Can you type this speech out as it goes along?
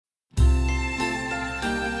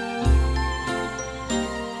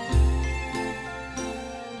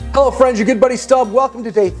Hello friends, your good buddy Stub. Welcome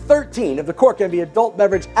to day 13 of the CorkEnvy Adult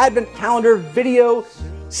Beverage Advent Calendar video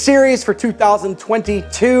series for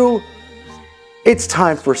 2022. It's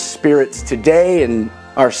time for spirits today and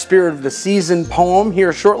our Spirit of the Season poem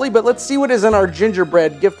here shortly, but let's see what is in our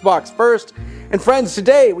gingerbread gift box first. And friends,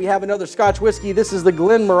 today we have another Scotch whiskey. This is the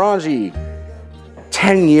Glenmorangie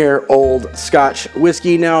 10-year-old Scotch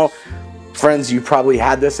whiskey. Now, friends, you've probably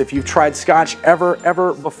had this if you've tried Scotch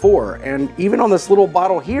ever before. And even on this little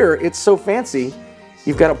bottle here, it's so fancy,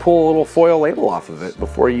 you've got to pull a little foil label off of it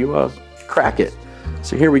before you crack it.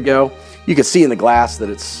 So here we go. You can see in the glass that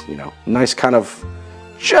it's, nice kind of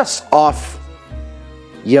just off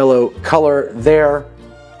yellow color there.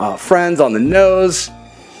 Friends, on the nose,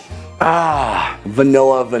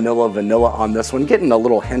 vanilla on this one. Getting a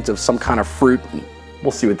little hint of some kind of fruit.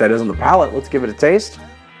 We'll see what that is on the palate. Let's give it a taste.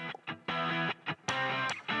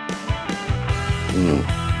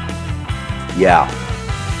 Yeah.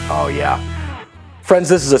 Oh yeah. Friends,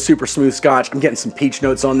 this is a super smooth Scotch. I'm getting some peach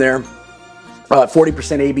notes on there. 40%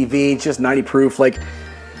 ABV, just 90 proof.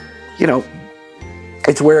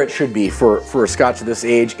 It's where it should be for a Scotch of this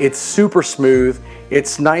age. It's super smooth.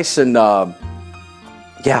 It's nice and,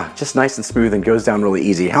 just nice and smooth and goes down really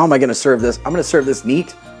easy. How am I going to serve this? I'm going to serve this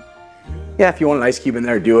neat. Yeah, if you want an ice cube in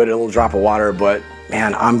there, do it. A little drop of water. But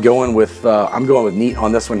man, I'm going with neat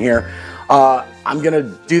on this one here. I'm going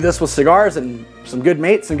to do this with cigars and some good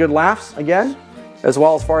mates and good laughs again, as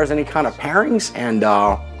well as far as any kind of pairings, and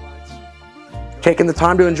taking the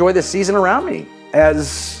time to enjoy this season around me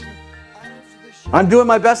as I'm doing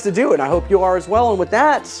my best to do, and I hope you are as well. And with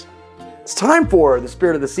that, it's time for the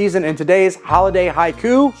Spirit of the Season and today's holiday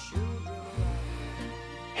haiku.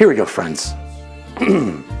 Here we go, friends.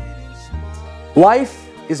 Life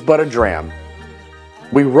is but a dram.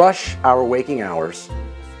 We rush our waking hours.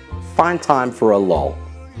 Find time for a lull.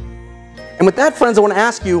 And with that, friends, I want to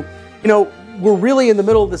ask you, we're really in the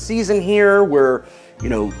middle of the season here. We're,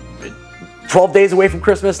 12 days away from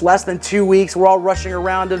Christmas, less than 2 weeks. We're all rushing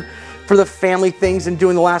around for the family things and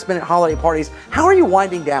doing the last minute holiday parties. How are you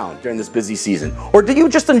winding down during this busy season? Or do you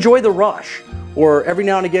just enjoy the rush? Or every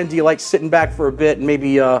now and again, do you like sitting back for a bit and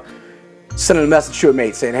maybe sending a message to a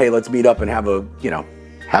mate saying, hey, let's meet up and have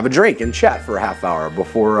a drink and chat for a half hour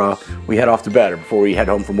before we head off to bed or before we head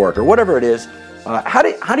home from work or whatever it is. How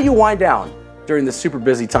do you wind down during this super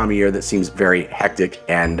busy time of year that seems very hectic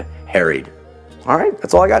and harried? All right,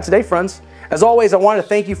 that's all I got today, friends. As always, I want to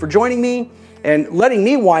thank you for joining me and letting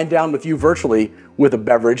me wind down with you virtually with a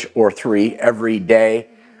beverage or three every day.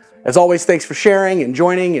 As always, thanks for sharing and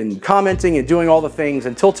joining and commenting and doing all the things.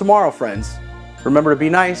 Until tomorrow, friends, remember to be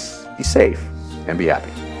nice, be safe, and be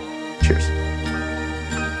happy. Cheers.